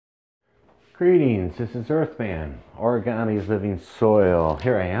Greetings, this is Earthman, Origami's Living Soil.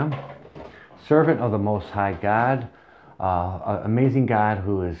 Here I am, servant of the Most High God, amazing God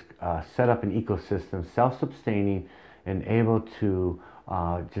who has set up an ecosystem, self-sustaining and able to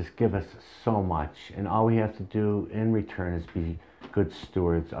just give us so much. And all we have to do in return is be good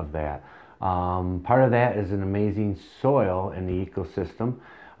stewards of that. Part of that is an amazing soil in the ecosystem.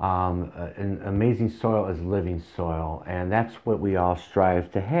 An amazing soil is living soil, and that's what we all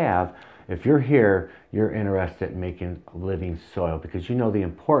strive to have. If you're here, you're interested in making living soil because you know the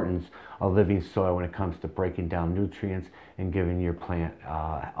importance of living soil when it comes to breaking down nutrients and giving your plant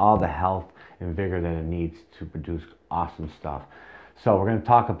all the health and vigor that it needs to produce awesome stuff. So we're going to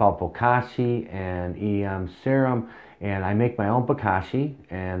talk about bokashi and EM serum, and I make my own bokashi,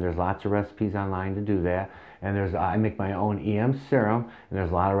 and there's lots of recipes online to do that. And I make my own EM serum, and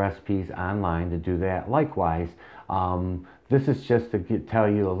there's a lot of recipes online to do that. Likewise, this is just to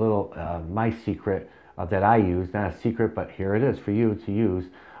tell you a little my secret that I use. Not a secret, but here it is for you to use.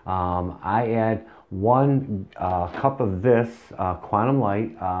 I add 1 cup of this Quantum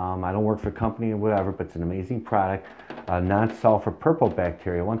Light. I don't work for a company or whatever, but it's an amazing product. Non-sulfur purple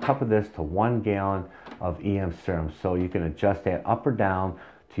bacteria. 1 cup of this to 1 gallon of EM serum. So you can adjust that up or down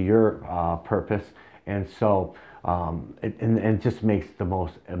to your purpose. And so it just makes the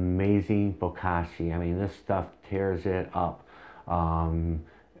most amazing bokashi. I mean, this stuff tears it up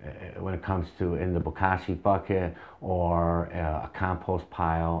when it comes to in the bokashi bucket or a compost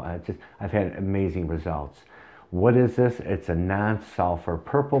pile. I've had amazing results. What is this? It's a non-sulfur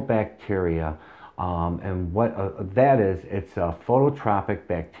purple bacteria. And what that is, it's a phototropic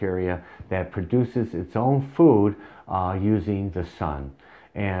bacteria that produces its own food using the sun.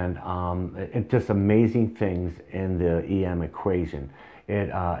 And it's just amazing things in the EM equation.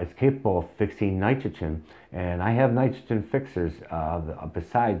 It's capable of fixing nitrogen, and I have nitrogen fixers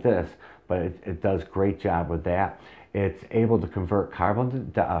beside this, but it does a great job with that. It's able to convert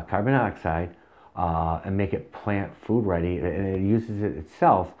carbon dioxide and make it plant food ready, and it uses it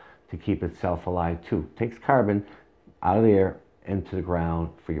itself to keep itself alive too. It takes carbon out of the air into the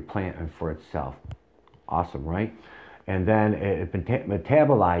ground for your plant and for itself. Awesome, right? And then it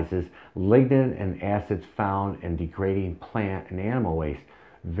metabolizes lignin and acids found in degrading plant and animal waste.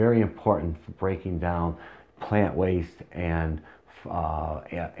 Very important for breaking down plant waste and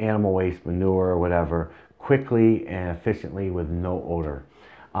animal waste, manure, or whatever, quickly and efficiently with no odor,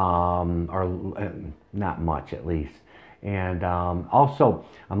 or not much at least. And also,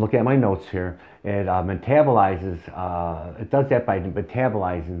 I'm looking at my notes here, it metabolizes, it does that by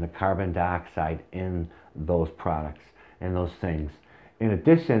metabolizing the carbon dioxide in those products and those things. In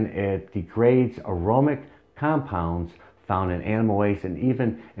addition, it degrades aromatic compounds found in animal waste and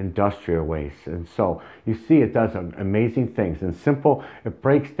even industrial waste. And so you see it does amazing things. And simple, it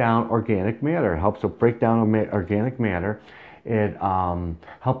breaks down organic matter. It helps it break down organic matter. It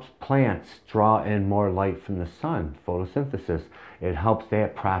helps plants draw in more light from the sun, photosynthesis. It helps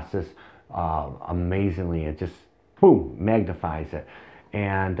that process amazingly. It just, boom, magnifies it.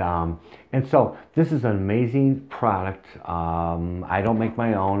 And so this is an amazing product. I don't make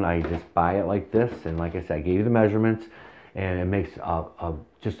my own. I just buy it like this. And like I said, I gave you the measurements, and it makes a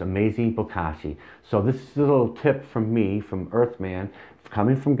just amazing bokashi. So this is a little tip from me, from Earthman,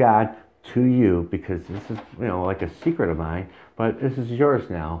 coming from God to you, because this is, you know, like a secret of mine, but this is yours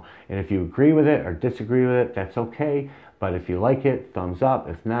now. And if you agree with it or disagree with it, that's okay. But if you like it, thumbs up.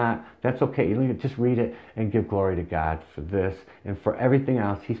 If not, that's okay. You just read it and give glory to God for this and for everything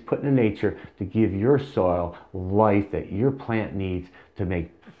else He's put in nature to give your soil life that your plant needs to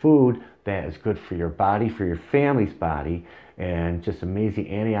make food that is good for your body, for your family's body, and just amazing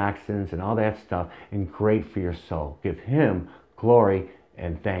antioxidants and all that stuff, and great for your soul. Give Him glory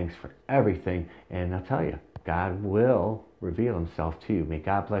and thanks for everything. And I'll tell you, God will reveal Himself to you. May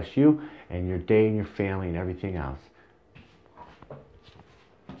God bless you and your day and your family and everything else.